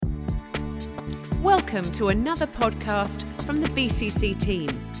Welcome to another podcast from the BCC team.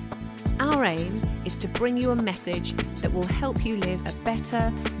 Our aim is to bring you a message that will help you live a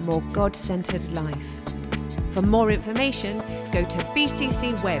better, more God-centered life. For more information, go to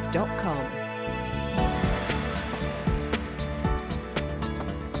bccweb.com.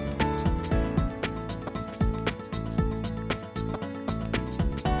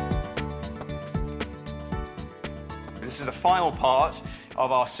 This is the final part of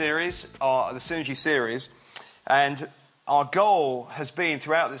our series, the Synergy series, and our goal has been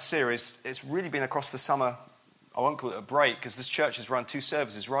throughout this series, it's really been across the summer. I won't call it a break because this church has run 2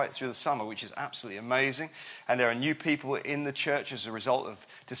 services right through the summer, which is absolutely amazing, and there are new people in the church as a result of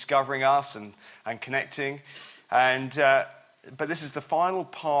discovering us and connecting, but this is the final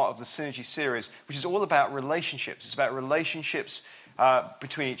part of the Synergy series, which is all about relationships. It's about relationships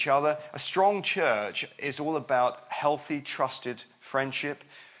between each other. A strong church is all about healthy, trusted friendship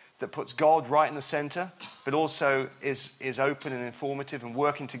that puts God right in the center, but also is open and informative and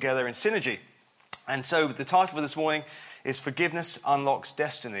working together in synergy. And so the title for this morning is Forgiveness Unlocks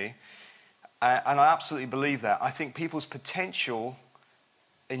Destiny. And I absolutely believe that. I think people's potential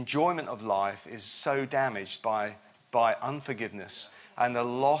enjoyment of life is so damaged by unforgiveness and the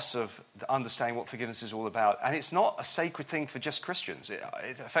loss of understanding what forgiveness is all about. And it's not a sacred thing for just Christians. It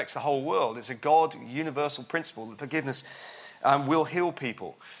affects the whole world. It's a God universal principle that forgiveness will heal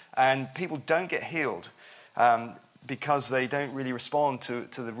people. And people don't get healed because they don't really respond to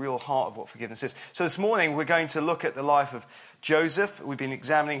the real heart of what forgiveness is. So this morning we're going to look at the life of Joseph. We've been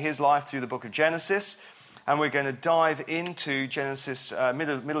examining his life through the book of Genesis. And we're going to dive into Genesis,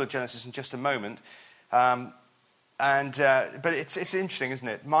 middle of Genesis in just a moment. But it's interesting, isn't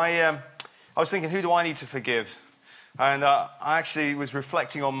it? I was thinking, who do I need to forgive? And I actually was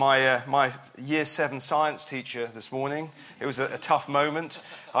reflecting on my Year 7 science teacher this morning. It was a tough moment.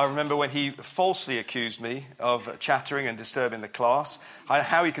 I remember when he falsely accused me of chattering and disturbing the class.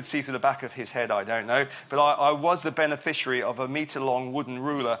 How he could see through the back of his head, I don't know. But I was the beneficiary of a metre-long wooden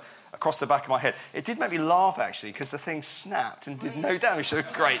ruler across the back of my head. It did make me laugh, actually, because the thing snapped and did no damage. So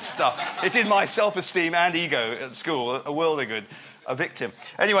great stuff. It did my self-esteem and ego at school a world of good. A victim.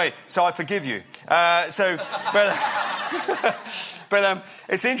 Anyway, so I forgive you. But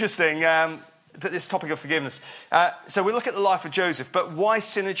it's interesting that this topic of forgiveness. So we look at the life of Joseph, but why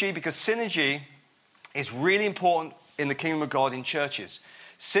synergy? Because synergy is really important in the kingdom of God in churches.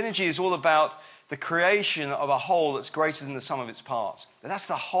 Synergy is all about the creation of a whole that's greater than the sum of its parts. That's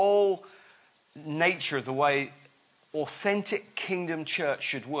the whole nature of the way authentic kingdom church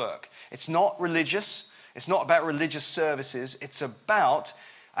should work. It's not religious. It's not about religious services. It's about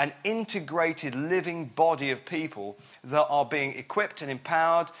an integrated living body of people that are being equipped and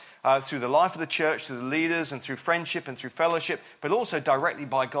empowered through the life of the church, through the leaders and through friendship and through fellowship, but also directly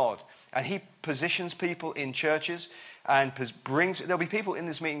by God. And he positions people in churches and there'll be people in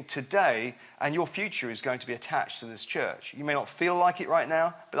this meeting today, and your future is going to be attached to this church. You may not feel like it right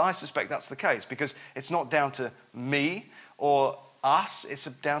now, but I suspect that's the case because it's not down to me or us, it's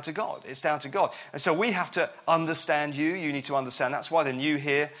down to God. It's down to God. And so we have to understand you. You need to understand. That's why the new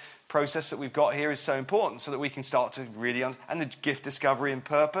here process that we've got here is so important, so that we can start to really and the gift discovery and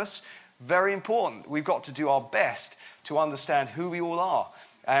purpose, very important. We've got to do our best to understand who we all are.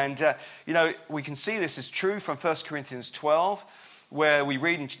 And, we can see this is true from 1 Corinthians 12, where we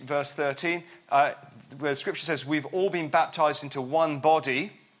read in verse 13, where the scripture says, we've all been baptized into one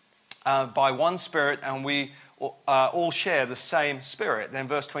body by one Spirit, and we all share the same Spirit. Then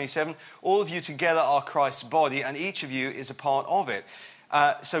verse 27, all of you together are Christ's body, and each of you is a part of it.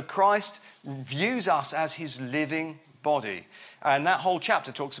 So Christ views us as his living body. And that whole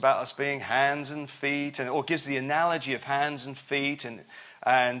chapter talks about us being hands and feet, or gives the analogy of hands and feet and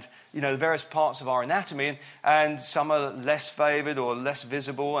the various parts of our anatomy, and some are less favored or less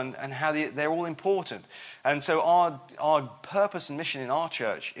visible, and how they're all important. And so our purpose and mission in our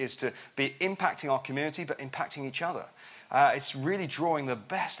church is to be impacting our community, but impacting each other. It's really drawing the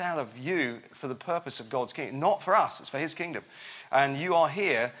best out of you for the purpose of God's kingdom. Not for us, it's for his kingdom. And you are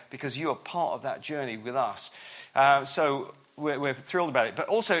here because you are part of that journey with us. So we're thrilled about it. But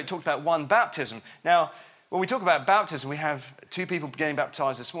also it talked about one baptism. Now, when we talk about baptism, we have 2 people getting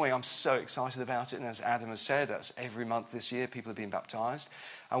baptized this morning. I'm so excited about it. And as Adam has said, that's every month this year people are being baptized.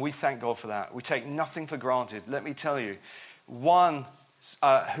 And we thank God for that. We take nothing for granted. Let me tell you, one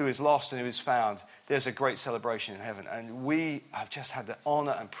who is lost and who is found, there's a great celebration in heaven. And we have just had the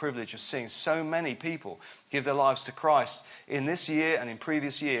honor and privilege of seeing so many people give their lives to Christ in this year and in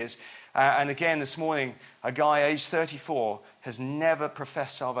previous years. And again, this morning, a guy aged 34 has never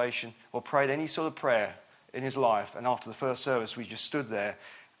professed salvation or prayed any sort of prayer in his life. And after the first service, we just stood there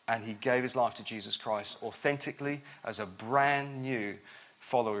and he gave his life to Jesus Christ authentically as a brand new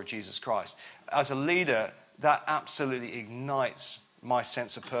follower of Jesus Christ. As a leader, that absolutely ignites my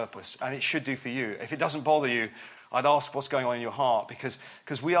sense of purpose, and it should do for you. If it doesn't bother you, I'd ask what's going on in your heart, because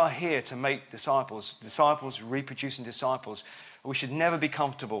we are here to make disciples, reproducing disciples. We should never be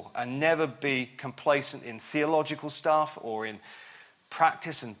comfortable and never be complacent in theological stuff or in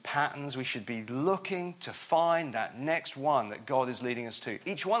practice and patterns. We should be looking to find that next one that God is leading us to.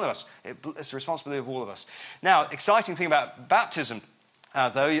 Each one of us, it's the responsibility of all of us. Now, exciting thing about baptism,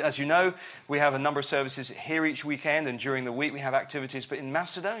 though, as you know, we have a number of services here each weekend, and during the week we have activities. But in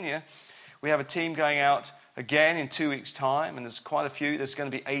Macedonia, we have a team going out again in 2 weeks' time, and there's quite a few. There's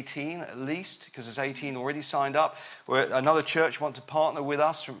going to be 18 at least, because there's 18 already signed up. Another church want to partner with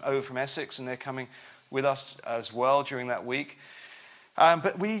us from Essex, and they're coming with us as well during that week.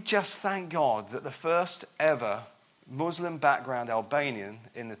 But we just thank God that the first ever Muslim background Albanian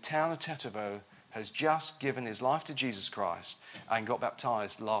in the town of Tetovo has just given his life to Jesus Christ and got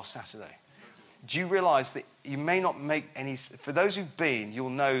baptized last Saturday. Do you realize that you may not make any... For those who've been, you'll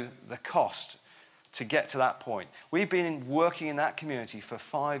know the cost to get to that point. We've been working in that community for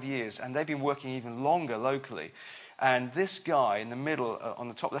 5 years, and they've been working even longer locally. And this guy in the middle, on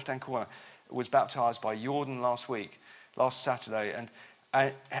the top left-hand corner, was baptized by Jordan last Saturday.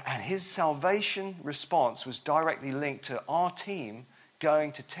 And his salvation response was directly linked to our team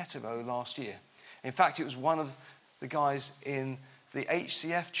going to Tetovo last year. In fact, it was one of the guys in the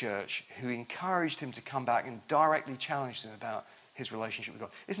HCF church who encouraged him to come back and directly challenged him about his relationship with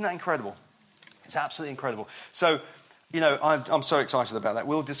God. Isn't that incredible? It's absolutely incredible. So, I'm so excited about that.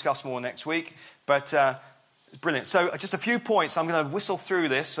 We'll discuss more next week, but brilliant. So just a few points. I'm going to whistle through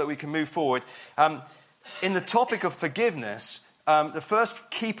this so that we can move forward. In the topic of forgiveness, the first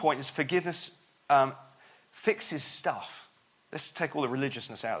key point is forgiveness fixes stuff. Let's take all the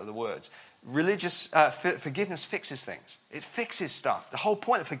religiousness out of the words. Forgiveness fixes things. It fixes stuff. The whole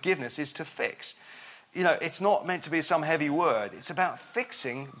point of forgiveness is to fix. It's not meant to be some heavy word. It's about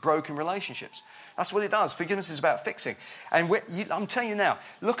fixing broken relationships. That's what it does. Forgiveness is about fixing. And I'm telling you now,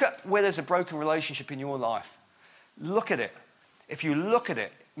 look at where there's a broken relationship in your life. Look at it. If you look at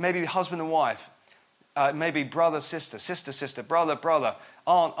it, maybe husband and wife, maybe brother, sister, brother,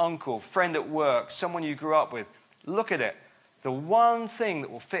 aunt, uncle, friend at work, someone you grew up with. Look at it. The one thing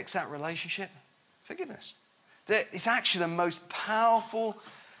that will fix that relationship, forgiveness. It's actually the most powerful,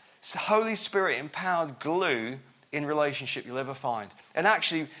 Holy Spirit empowered glue in relationship you'll ever find. And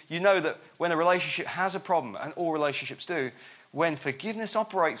actually, you know that when a relationship has a problem, and all relationships do, when forgiveness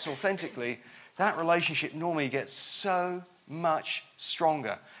operates authentically, that relationship normally gets so much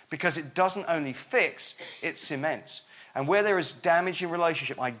stronger, because it doesn't only fix, it cements. And where there is damage in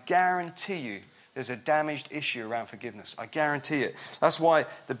relationship, I guarantee you, there's a damaged issue around forgiveness. I guarantee it. That's why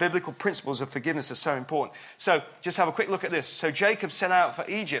the biblical principles of forgiveness are so important. So just have a quick look at this. So Jacob set out for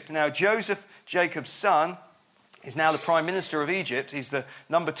Egypt. Now Joseph, Jacob's son, is now the prime minister of Egypt. He's the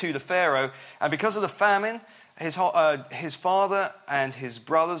number 2 to Pharaoh. And because of the famine, his father and his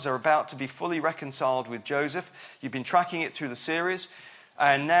brothers are about to be fully reconciled with Joseph. You've been tracking it through the series.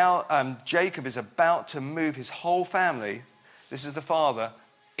 And now Jacob is about to move his whole family, this is the father,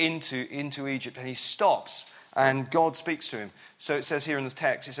 into Egypt, and he stops, and God speaks to him. So it says here in the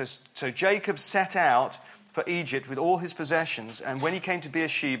text, it says, so Jacob set out for Egypt with all his possessions, and when he came to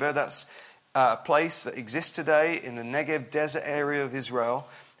Beersheba, that's a place that exists today in the Negev desert area of Israel,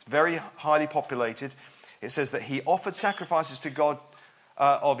 it's very highly populated. It says that he offered sacrifices to God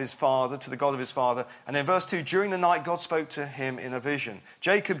of his father, to the God of his father. And then verse 2, during the night God spoke to him in a vision.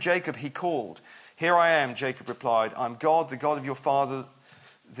 Jacob, Jacob, he called. Here I am, Jacob replied. I'm God, the God of your father.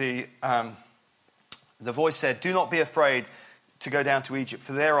 The voice said, do not be afraid to go down to Egypt,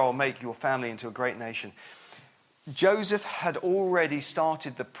 for there I'll make your family into a great nation. Joseph had already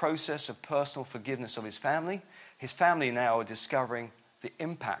started the process of personal forgiveness of his family. His family now are discovering the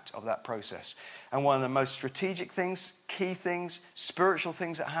impact of that process. And one of the most strategic things, key things, spiritual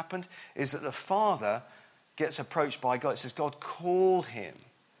things that happened is that the father gets approached by God. It says God called him,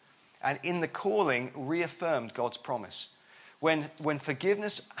 and in the calling reaffirmed God's promise. When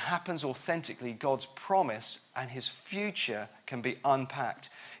forgiveness happens authentically, God's promise and his future can be unpacked.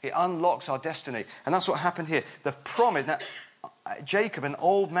 It unlocks our destiny. And that's what happened here. The promise, now, Jacob, an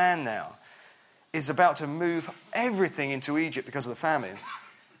old man now, is about to move everything into Egypt because of the famine.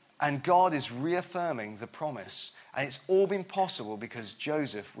 And God is reaffirming the promise. And it's all been possible because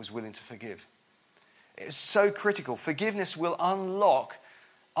Joseph was willing to forgive. It's so critical. Forgiveness will unlock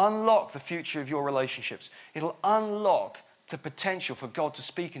the future of your relationships. It'll unlock the potential for God to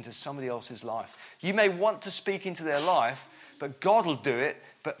speak into somebody else's life. You may want to speak into their life, but God will do it.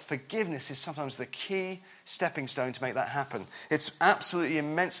 But forgiveness is sometimes the key stepping stone to make that happen. It's absolutely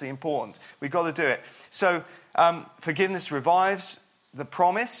immensely important. We've got to do it. So forgiveness revives the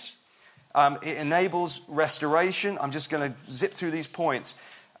promise. It enables restoration. I'm just going to zip through these points.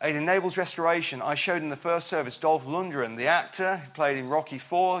 It enables restoration. I showed in the first service Dolph Lundgren, the actor who played in Rocky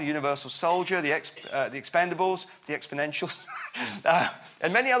IV, Universal Soldier, the Expendables, the Exponentials,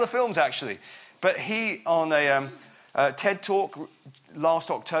 and many other films actually. But he, on a TED Talk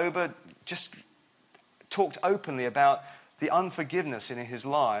last October, just talked openly about the unforgiveness in his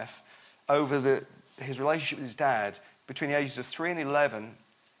life over his relationship with his dad. Between the ages of 3 and 11,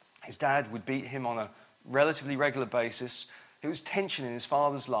 his dad would beat him on a relatively regular basis. It was tension in his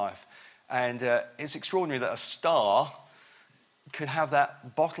father's life. And it's extraordinary that a star could have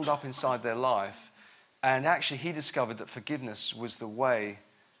that bottled up inside their life. And actually, he discovered that forgiveness was the way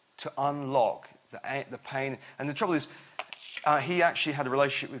to unlock the pain. And the trouble is, he actually had a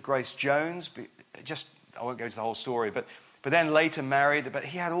relationship with Grace Jones. I won't go into the whole story, but then later married. But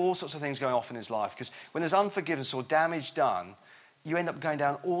he had all sorts of things going off in his life. Because when there's unforgiveness or damage done, you end up going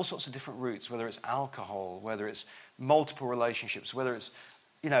down all sorts of different routes, whether it's alcohol, whether it's multiple relationships, whether it's,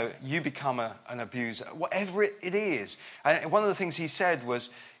 you become an abuser, whatever it is. And one of the things he said was,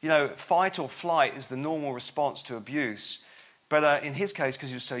 fight or flight is the normal response to abuse. But in his case, because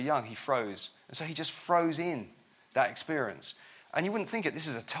he was so young, he froze. And so he just froze in that experience. And you wouldn't think it. This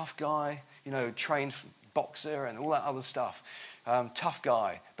is a tough guy, trained boxer and all that other stuff. Tough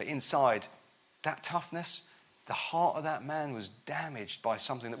guy. But inside, that toughness, the heart of that man was damaged by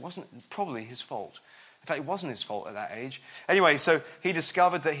something that wasn't probably his fault. In fact, it wasn't his fault at that age. Anyway, so he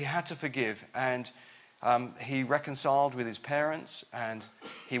discovered that he had to forgive, and he reconciled with his parents, and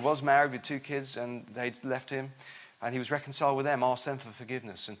he was married with 2 kids, and they'd left him, and he was reconciled with them, asked them for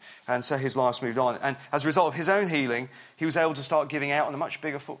forgiveness, and so his life moved on. And as a result of his own healing, he was able to start giving out on a much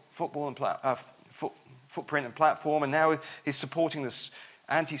bigger footprint and platform, and now he's supporting this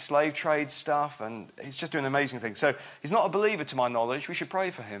anti-slave trade stuff, and he's just doing amazing things. So he's not a believer to my knowledge. We should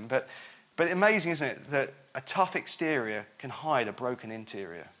pray for him, but amazing, isn't it, that a tough exterior can hide a broken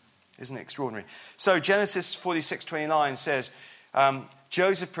interior. Isn't it extraordinary? So Genesis 46:29 says,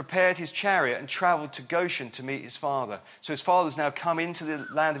 Joseph prepared his chariot and traveled to Goshen to meet his father. So his father's now come into the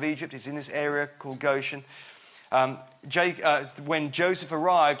land of Egypt. He's in this area called Goshen. When Joseph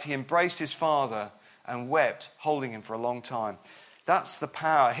arrived, he embraced his father and wept, holding him for a long time. That's the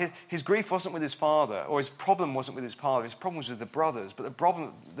power. His grief wasn't with his father, or his problem wasn't with his father. His problem was with the brothers. But the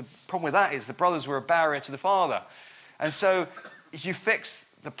problem with that is the brothers were a barrier to the father. And so you fix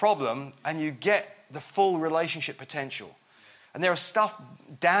the problem and you get the full relationship potential. And there is stuff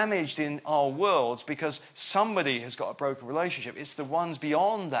damaged in our worlds because somebody has got a broken relationship. It's the ones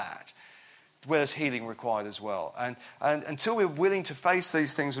beyond that where there's healing required as well. And until we're willing to face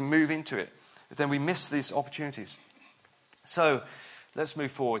these things and move into it, then we miss these opportunities. So let's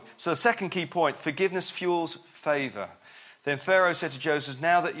move forward. So the second key point, forgiveness fuels favor. Then Pharaoh said to Joseph,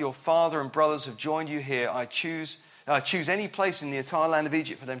 now that your father and brothers have joined you here, I choose any place in the entire land of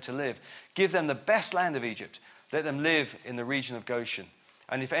Egypt for them to live. Give them the best land of Egypt. Let them live in the region of Goshen.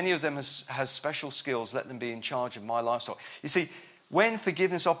 And if any of them has special skills, let them be in charge of my livestock. You see, when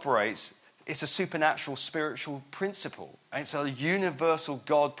forgiveness operates, it's a supernatural, spiritual principle. And it's a universal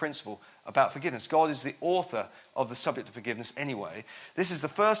God principle about forgiveness. God is the author of the subject of forgiveness anyway. This is the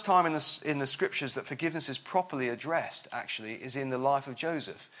first time in the scriptures that forgiveness is properly addressed, actually, is in the life of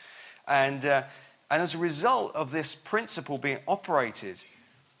Joseph. And as a result of this principle being operated,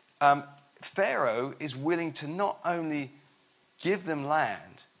 Pharaoh is willing to not only give them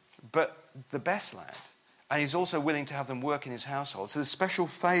land, but the best land. And he's also willing to have them work in his household. So there's special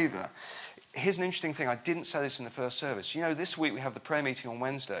favor. Here's an interesting thing. I didn't say this in the first service. This week we have the prayer meeting on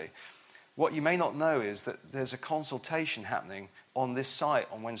Wednesday. What you may not know is that there's a consultation happening on this site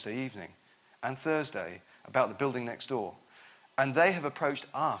on Wednesday evening and Thursday about the building next door. And they have approached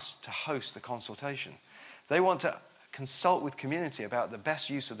us to host the consultation. They want to consult with community about the best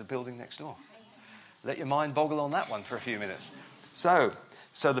use of the building next door. Let your mind boggle on that one for a few minutes. So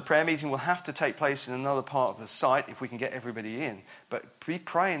the prayer meeting will have to take place in another part of the site if we can get everybody in. But be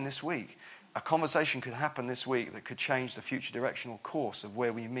praying this week. A conversation could happen this week that could change the future directional course of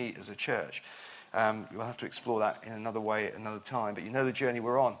where we meet as a church. We'll have to explore that in another way at another time. But you know the journey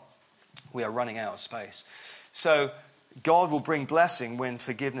we're on. We are running out of space. So God will bring blessing when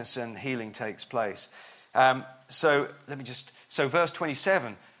forgiveness and healing takes place. So verse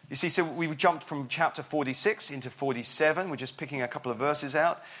 27. You see, so we jumped from chapter 46 into 47. We're just picking a couple of verses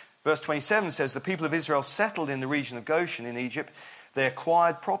out. Verse 27 says, the people of Israel settled in the region of Goshen in Egypt. They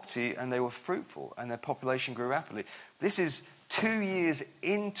acquired property and they were fruitful and their population grew rapidly. This is 2 years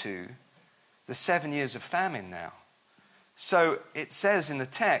into the 7 years of famine now. So it says in the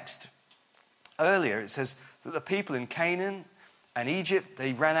text earlier, it says that the people in Canaan and Egypt,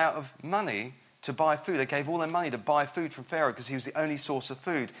 they ran out of money to buy food. They gave all their money to buy food from Pharaoh because he was the only source of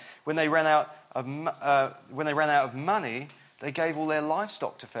food. When they ran out of money, they gave all their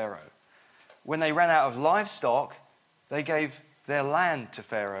livestock to Pharaoh. When they ran out of livestock, they gave their land to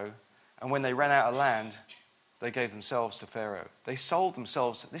Pharaoh. And when they ran out of land, they gave themselves to Pharaoh. They sold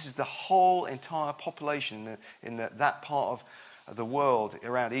themselves. This is the whole entire population in that part of the world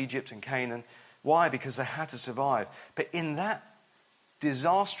around Egypt and Canaan. Why? Because they had to survive. But in that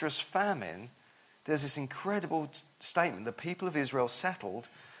disastrous famine, there's this incredible statement. The people of Israel settled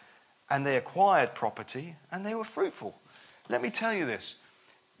and they acquired property and they were fruitful. Let me tell you this.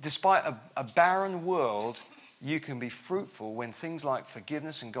 Despite a barren world, you can be fruitful when things like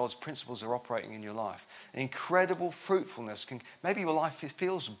forgiveness and God's principles are operating in your life. An incredible fruitfulness maybe your life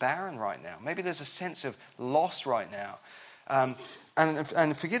feels barren right now. Maybe there's a sense of loss right now.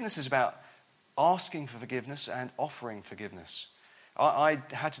 And forgiveness is about asking for forgiveness and offering forgiveness. I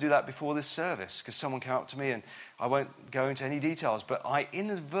had to do that before this service because someone came up to me, and I won't go into any details, but I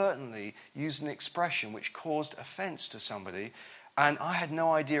inadvertently used an expression which caused offense to somebody, and I had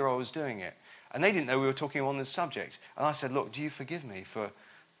no idea I was doing it. And they didn't know we were talking on this subject. And I said, look, do you forgive me for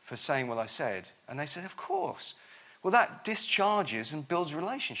saying what I said? And they said, of course. Well, that discharges and builds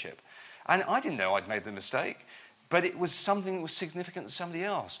relationship. And I didn't know I'd made the mistake, but it was something that was significant to somebody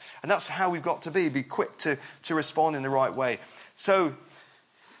else. And that's how we've got to be quick to respond in the right way. So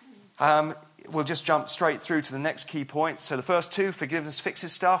we'll just jump straight through to the next key point. So the first two, forgiveness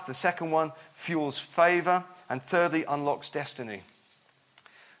fixes stuff. The second one, fuels favor. And thirdly, unlocks destiny.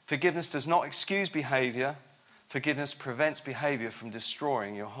 Forgiveness does not excuse behavior. Forgiveness prevents behavior from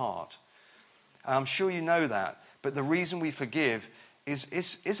destroying your heart. I'm sure you know that, but the reason we forgive is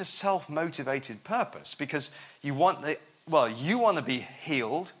a self-motivated purpose, because you want to be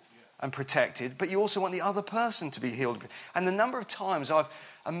healed and protected, but you also want the other person to be healed. And the number of times I've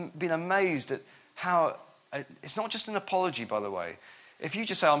been amazed at how it's not just an apology, by the way. If you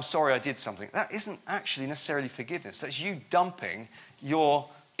just say, I'm sorry I did something, that isn't actually necessarily forgiveness. That's you dumping your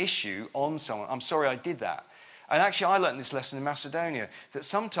issue on someone. I'm sorry I did that. And actually I learned this lesson in Macedonia, that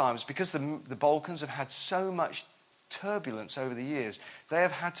sometimes, because the Balkans have had so much turbulence over the years, they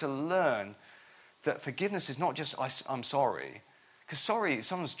have had to learn that forgiveness is not just I'm sorry. Because sorry,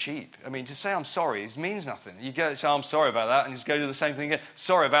 someone's cheap. I mean, to say I'm sorry, it means nothing. You go say I'm sorry about that and just go do the same thing again.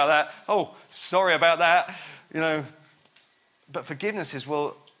 Sorry about that. Oh, sorry about that. But forgiveness is,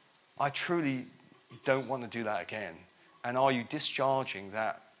 well, I truly don't want to do that again. And are you discharging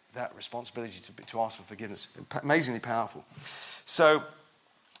that responsibility to ask for forgiveness? Amazingly powerful. So,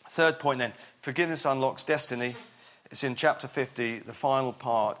 third point then, forgiveness unlocks destiny. It's in chapter 50, the final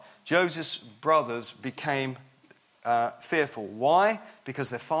part. Joseph's brothers became fearful. Why? Because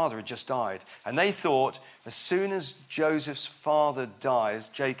their father had just died. And they thought, as soon as Joseph's father dies,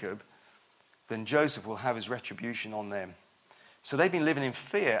 Jacob, then Joseph will have his retribution on them. So they've been living in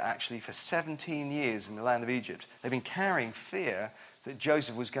fear, actually, for 17 years in the land of Egypt. They've been carrying fear that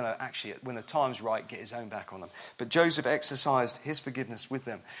Joseph was going to actually, when the time's right, get his own back on them. But Joseph exercised his forgiveness with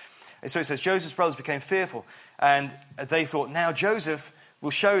them. And so it says, Joseph's brothers became fearful, and they thought, now Joseph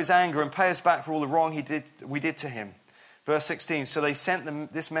will show his anger and pay us back for all the wrong we did to him. Verse 16, so they sent them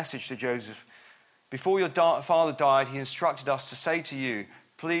this message to Joseph. Before your father died, he instructed us to say to you,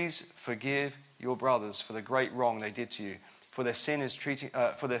 please forgive your brothers for the great wrong they did to you, for their sin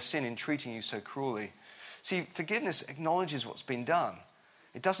in treating you so cruelly. See, forgiveness acknowledges what's been done.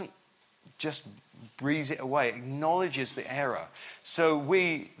 It doesn't just breeze it away. It acknowledges the error. So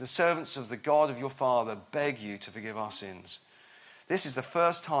we, the servants of the God of your Father, beg you to forgive our sins. This is the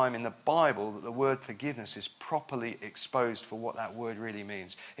first time in the Bible that the word forgiveness is properly exposed for what that word really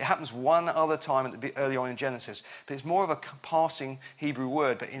means. It happens one other time early on in Genesis, but it's more of a passing Hebrew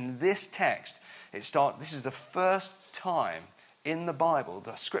word. But in this text, this is the first time in the Bible,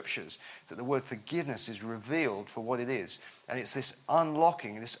 the scriptures, that the word forgiveness is revealed for what it is. And it's this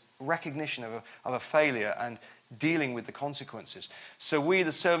unlocking, this recognition of a failure and dealing with the consequences. So we,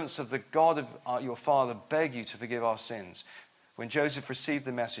 the servants of the God of your Father, beg you to forgive our sins. When Joseph received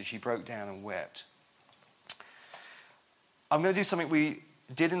the message, he broke down and wept. I'm going to do something we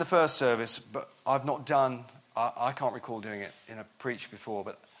did in the first service, but I've not done, I can't recall doing it in a preach before,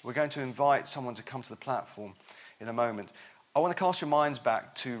 but we're going to invite someone to come to the platform in a moment. I want to cast your minds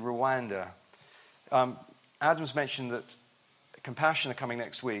back to Rwanda. Adam's mentioned that Compassion are coming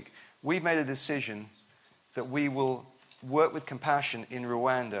next week. We've made a decision that we will work with compassion in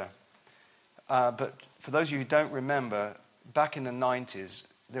Rwanda. But for those of you who don't remember, back in the 90s,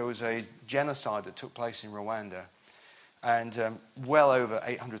 there was a genocide that took place in Rwanda, and well over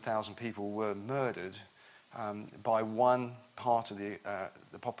 800,000 people were murdered by one part of the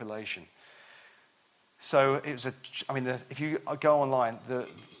population. So it was if you go online, the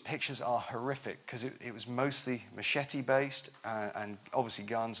pictures are horrific because it was mostly machete-based and obviously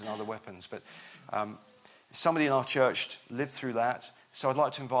guns and other weapons. But somebody in our church lived through that. So I'd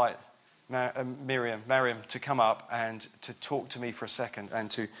like to invite Miriam to come up and to talk to me for a second.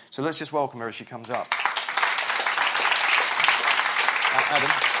 So let's just welcome her as she comes up. Adam.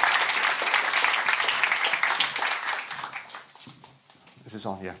 This is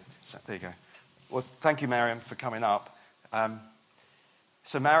on, yeah. So, there you go. Well, thank you, Miriam, for coming up.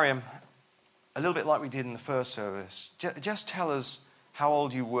 So, Miriam, a little bit like we did in the first service, just tell us how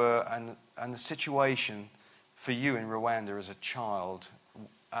old you were and the situation for you in Rwanda as a child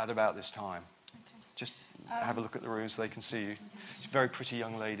at about this time. Okay. Just have a look at the room so they can see you. She's a very pretty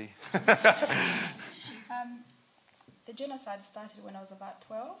young lady. The genocide started when I was about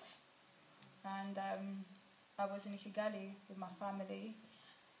 12, and I was in Kigali with my family,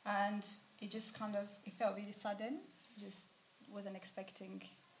 and it felt really sudden. Just wasn't expecting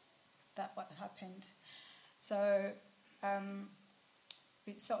that what happened. So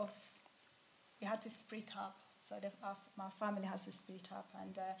we had to split up. So my family has to split up,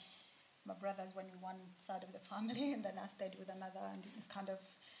 and my brothers went with one side of the family, and then I stayed with another, and it was kind of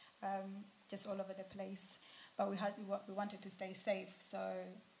just all over the place. But we wanted to stay safe, so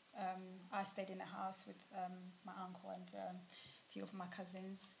I stayed in a house with my uncle and a few of my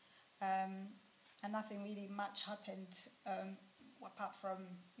cousins, and nothing really much happened apart from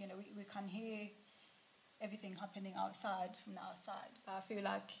we can hear everything happening outside from the outside. But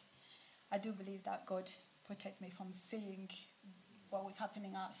I do believe that God protected me from seeing what was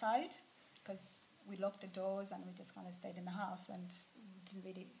happening outside, because we locked the doors and we just kind of stayed in the house and didn't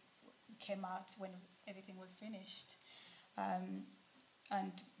really came out when everything was finished.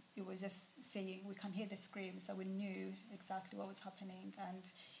 And it was just saying, we can hear the screams, so we knew exactly what was happening,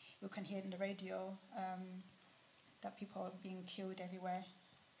 and we can hear in the radio that people were being killed everywhere.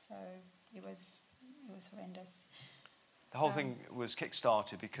 So it was horrendous. The whole thing was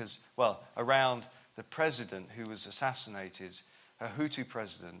kick-started because, around the president who was assassinated, a Hutu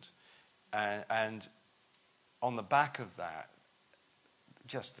president, and on the back of that,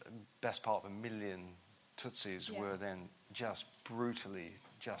 just the best part of 1 million Tutsis were then just brutally,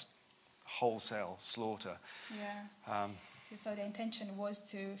 just wholesale slaughter. Yeah. So the intention was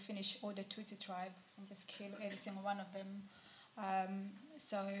to finish all the Tutsi tribe and just kill every single one of them.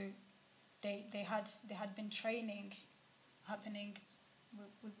 So they had been training happening.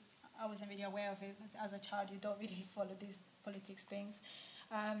 I wasn't really aware of it. As a child, you don't really follow these politics things.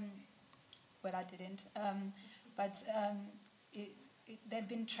 I didn't. They've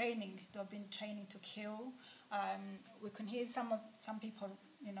been training. They've been training to kill. We can hear some people,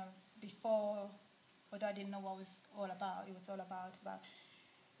 before, although I didn't know what it was all about. It was all about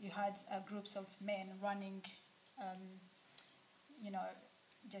you had groups of men running,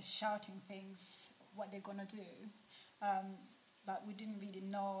 just shouting things, what they're gonna do. But we didn't really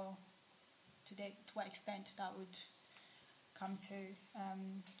know to what extent that would come to.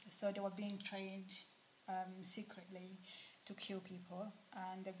 So they were being trained secretly to kill people,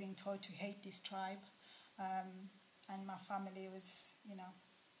 and they're being told to hate this tribe. And my family was,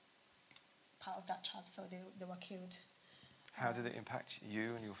 part of that tribe, so they were killed. How did it impact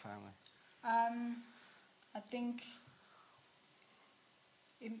you and your family? I think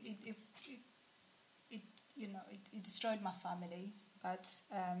it destroyed my family, but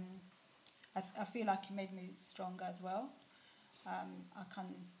I feel like it made me stronger as well. I can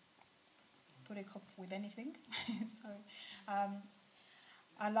put a cup with anything. So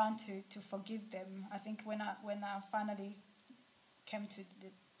I learned to forgive them. I think when I finally came to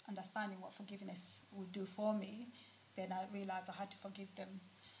the understanding what forgiveness would do for me, then I realized I had to forgive them.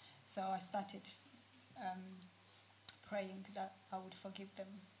 So I started praying that I would forgive them.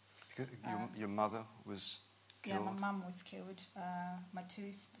 Your mother was killed? Yeah, my mum was killed. My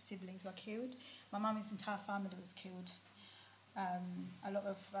two siblings were killed. My mum's entire family was killed. A lot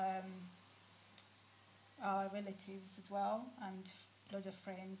of our relatives as well, and lots of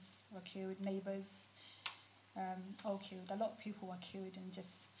friends were killed, neighbours, all killed. A lot of people were killed in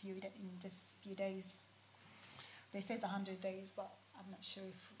just few days. They say it's 100 days, but I'm not sure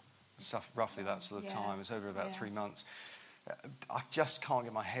if... Roughly that sort of time. It's over about 3 months. I just can't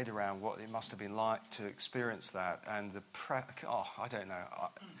get my head around what it must have been like to experience that, and I don't know.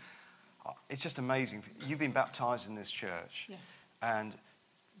 It's just amazing. You've been baptized in this church. Yes. And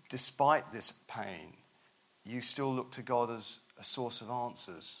despite this pain, you still look to God as a source of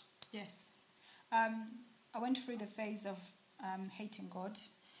answers. Yes. I went through the phase of hating God.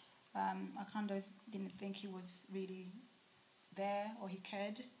 I kind of didn't think he was really there or he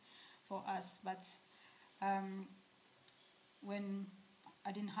cared for us. But when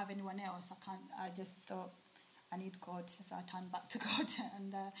I didn't have anyone else, I just thought, I need God. So I turned back to God.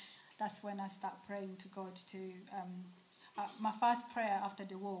 And that's when I started praying to God to... my first prayer after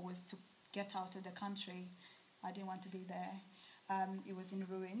the war was to get out of the country. I didn't want to be there. It was in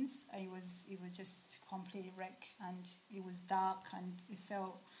ruins. It was just completely wrecked, and it was dark, and it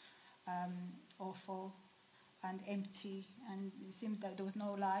felt awful and empty. And it seemed that there was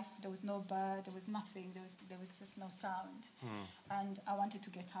no life, there was no bird, there was nothing. There was just no sound. And I wanted to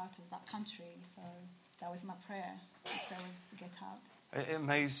get out of that country. So that was my prayer. My prayer was to get out. It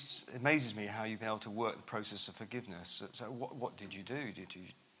amazes me how you've been able to work the process of forgiveness. So what did you do?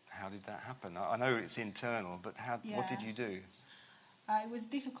 How did that happen? I know it's internal, but what did you do? It was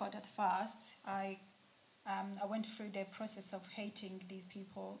difficult at first. I went through the process of hating these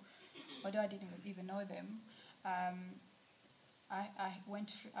people, although I didn't even know them.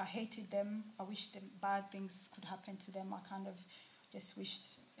 I hated them. I wished bad things could happen to them. I kind of just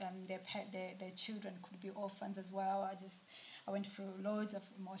wished their children could be orphans as well. I went through loads of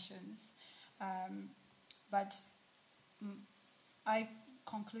emotions. But I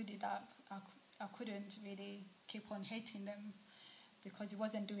concluded that I couldn't really keep on hating them because it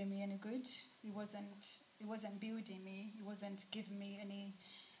wasn't doing me any good. It wasn't building me. It wasn't giving me any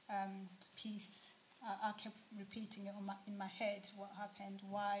peace. I kept repeating it in my head, what happened,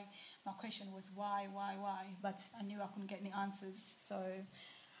 why. My question was why. But I knew I couldn't get any answers. So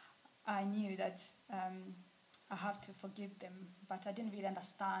I knew that I have to forgive them. But I didn't really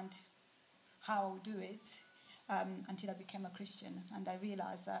understand how I would do it until I became a Christian. And I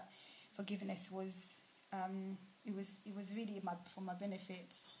realized that forgiveness was really for my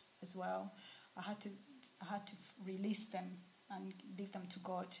benefit as well. I had to release them and leave them to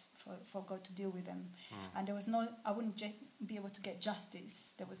God for God to deal with them. And I wouldn't be able to get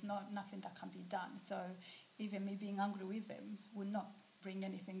justice. There was nothing that can be done. So even me being angry with them would not bring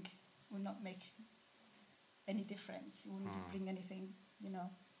anything, would not make any difference. It wouldn't bring anything,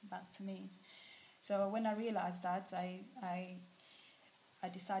 back to me. So when I realized that, I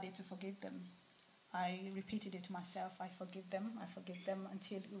decided to forgive them. I repeated it to myself, I forgive them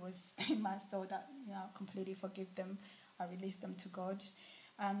until it was in my soul that, I completely forgive them. I released them to God.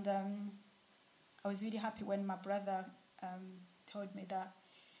 And I was really happy when my brother told me that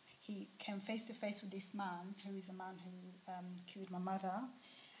he came face to face with this man, who is a man who killed my mother.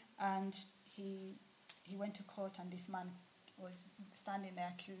 And he went to court, and this man was standing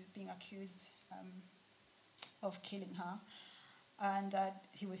there being accused of killing her. And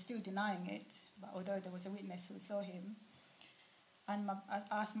he was still denying it, but although there was a witness who saw him. And I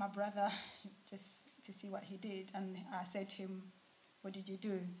asked my brother just to see what he did, and I said to him, "What did you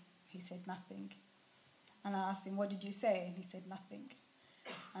do?" He said, "Nothing." And I asked him, "What did you say?" And he said, "Nothing."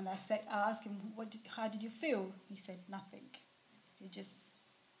 And I asked him, "How did you feel?" He said, "Nothing."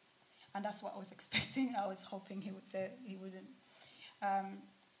 And that's what I was expecting. I was hoping he would say he wouldn't.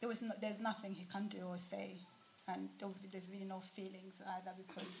 There's nothing he can do or say. And there's really no feelings either,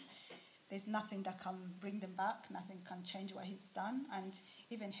 because there's nothing that can bring them back, nothing can change what he's done, and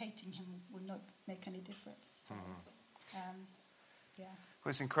even hating him will not make any difference. So, yeah. Well,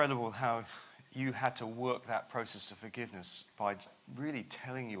 it's incredible how you had to work that process of forgiveness by really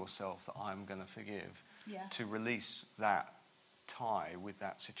telling yourself that I'm going to forgive, to release that tie with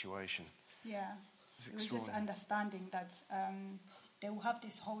that situation. Yeah. It was just understanding that they will have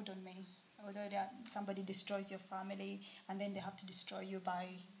this hold on me. Although somebody destroys your family, and then they have to destroy you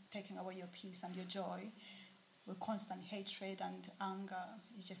by taking away your peace and your joy, with constant hatred and anger,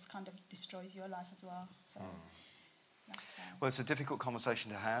 it just kind of destroys your life as well. So, well, it's a difficult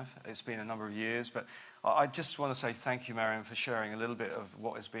conversation to have. It's been a number of years, but I just want to say thank you, Mariam, for sharing a little bit of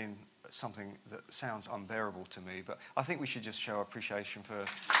what has been something that sounds unbearable to me. But I think we should just show our appreciation for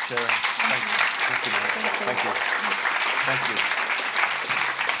sharing. Thank you, Mariam. Thank you. Thank you.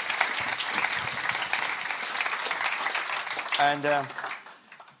 And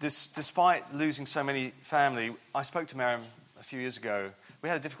despite losing so many family, I spoke to Mariam a few years ago. We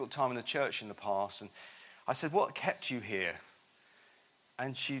had a difficult time in the church in the past, and I said, "What kept you here?"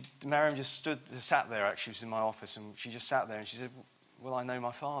 And Mariam just sat there. Actually, she was in my office, and she just sat there, and she said, "Well, I know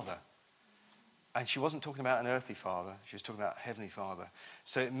my Father." And she wasn't talking about an earthly father; she was talking about a heavenly Father.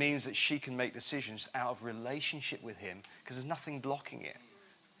 So it means that she can make decisions out of relationship with Him, because there's nothing blocking it.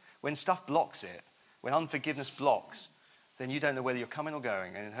 When stuff blocks it, when unforgiveness blocks, then you don't know whether you're coming or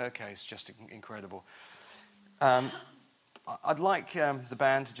going. And in her case, just incredible. I'd like the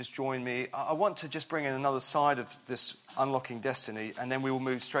band to just join me. I want to just bring in another side of this unlocking destiny, and then we will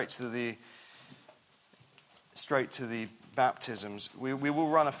move straight to the baptisms. We will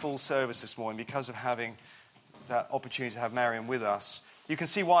run a full service this morning because of having that opportunity to have Marion with us. You can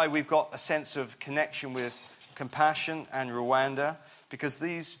see why we've got a sense of connection with Compassion and Rwanda, because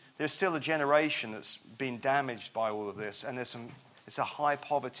there's still a generation that's been damaged by all of this, and it's a high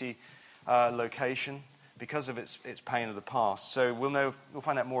poverty location because of its pain of the past. So we'll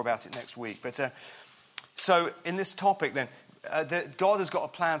find out more about it next week. But so in this topic then, God has got a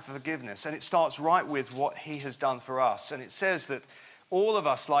plan for forgiveness, and it starts right with what he has done for us. And it says that all of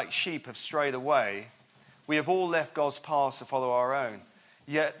us, like sheep, have strayed away. We have all left God's path to follow our own.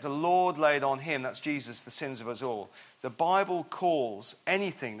 Yet the Lord laid on him, that's Jesus, the sins of us all. The Bible calls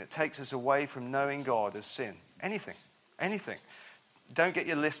anything that takes us away from knowing God as sin. Anything. Don't get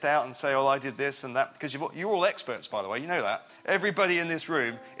your list out and say, oh, I did this and that, because you're all experts, by the way. You know that. Everybody in this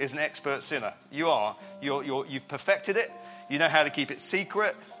room is an expert sinner. You are. You've perfected it. You know how to keep it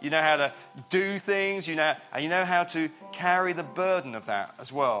secret. You know how to do things. And you know how to carry the burden of that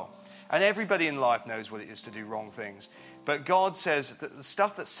as well. And everybody in life knows what it is to do wrong things. But God says that the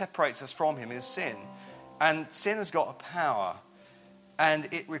stuff that separates us from him is sin. And sin has got a power.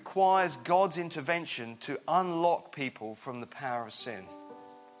 And it requires God's intervention to unlock people from the power of sin.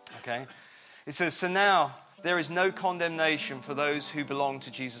 Okay? It says, so now there is no condemnation for those who belong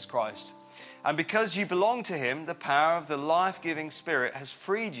to Jesus Christ. And because you belong to him, the power of the life-giving Spirit has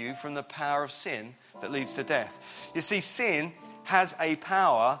freed you from the power of sin that leads to death. You see, sin has a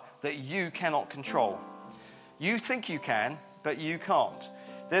power that you cannot control. You think you can, but you can't.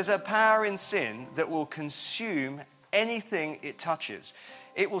 There's a power in sin that will consume anything it touches.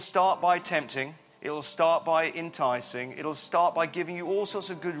 It will start by tempting. It will start by enticing. It'll start by giving you all sorts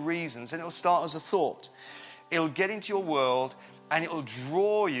of good reasons. And it'll start as a thought. It'll get into your world and it'll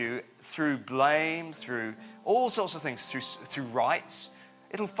draw you through blame, through all sorts of things, through rights.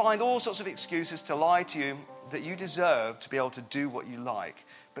 It'll find all sorts of excuses to lie to you that you deserve to be able to do what you like.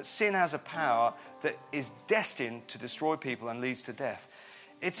 But sin has a power that is destined to destroy people and leads to death.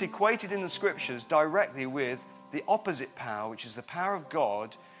 It's equated in the scriptures directly with the opposite power, which is the power of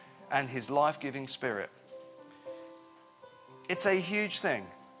God and his life-giving Spirit. It's a huge thing.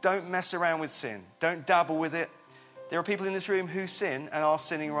 Don't mess around with sin. Don't dabble with it. There are people in this room who sin and are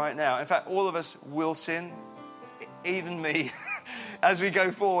sinning right now. In fact, all of us will sin, even me. As we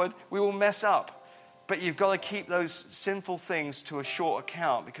go forward, we will mess up. But you've got to keep those sinful things to a short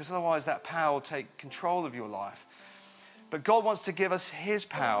account, because otherwise that power will take control of your life. But God wants to give us his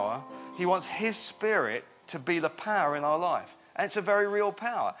power. He wants his Spirit to be the power in our life. And it's a very real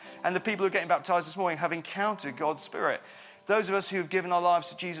power. And the people who are getting baptized this morning have encountered God's Spirit. Those of us who have given our lives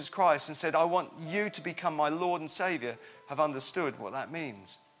to Jesus Christ and said, I want you to become my Lord and Savior, have understood what that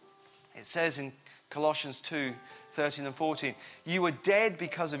means. It says in Colossians 2:13 and 14, you were dead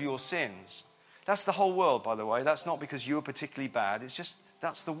because of your sins. That's the whole world, by the way. That's not because you were particularly bad. It's just,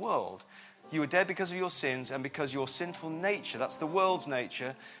 that's the world. You were dead because of your sins and because your sinful nature, that's the world's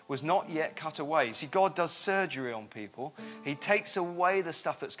nature, was not yet cut away. See, God does surgery on people. He takes away the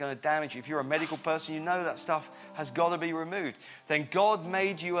stuff that's going to damage you. If you're a medical person, you know that stuff has got to be removed. Then God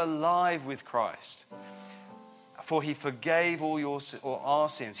made you alive with Christ. For he forgave all our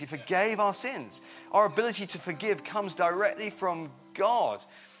sins. He forgave our sins. Our ability to forgive comes directly from God.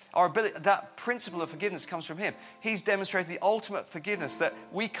 Our ability, that principle of forgiveness comes from him. He's demonstrated the ultimate forgiveness, that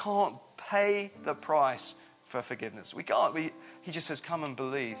we can't pay the price for forgiveness. We can't. He just says, come and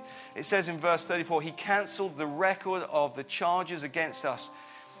believe. It says in verse 34, he cancelled the record of the charges against us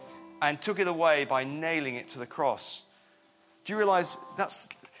and took it away by nailing it to the cross. Do you realize that's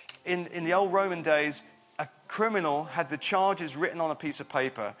in the old Roman days, a criminal had the charges written on a piece of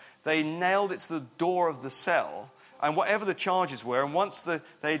paper. They nailed it to the door of the cell, and whatever the charges were, and once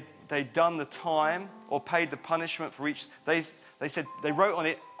they'd done the time or paid the punishment for each, they said, they wrote on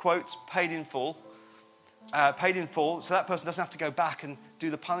it, quotes, paid in full, so that person doesn't have to go back and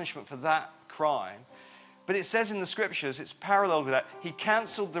do the punishment for that crime. But it says in the scriptures, it's paralleled with that, he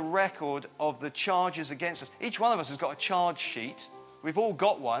cancelled the record of the charges against us. Each one of us has got a charge sheet. We've all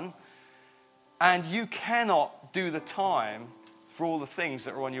got one. And you cannot do the time for all the things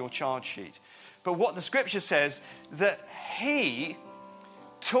that are on your charge sheet. But what the scripture says, that he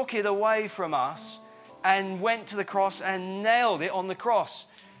took it away from us and went to the cross and nailed it on the cross.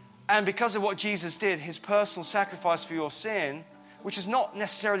 And because of what Jesus did, his personal sacrifice for your sin, which is not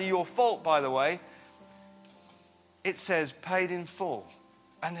necessarily your fault, by the way, it says paid in full.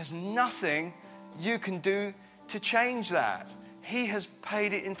 And there's nothing you can do to change that. He has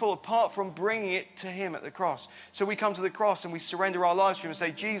paid it in full, apart from bringing it to him at the cross. So we come to the cross and we surrender our lives to him and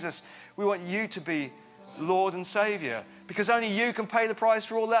say, Jesus, we want you to be Lord and Savior, because only you can pay the price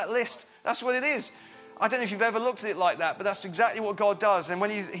for all that list. That's what it is. I don't know if you've ever looked at it like that, but that's exactly what God does. And when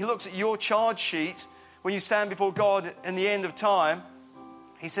he looks at your charge sheet, when you stand before God in the end of time,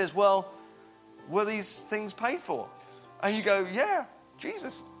 he says, well, were these things paid for? And you go, yeah,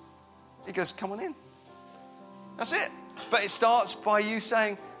 Jesus. He goes, come on in. That's it. But it starts by you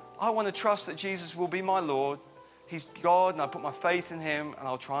saying, I want to trust that Jesus will be my Lord. He's God, and I put my faith in him, and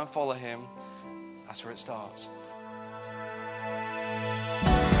I'll try and follow him. That's where it starts.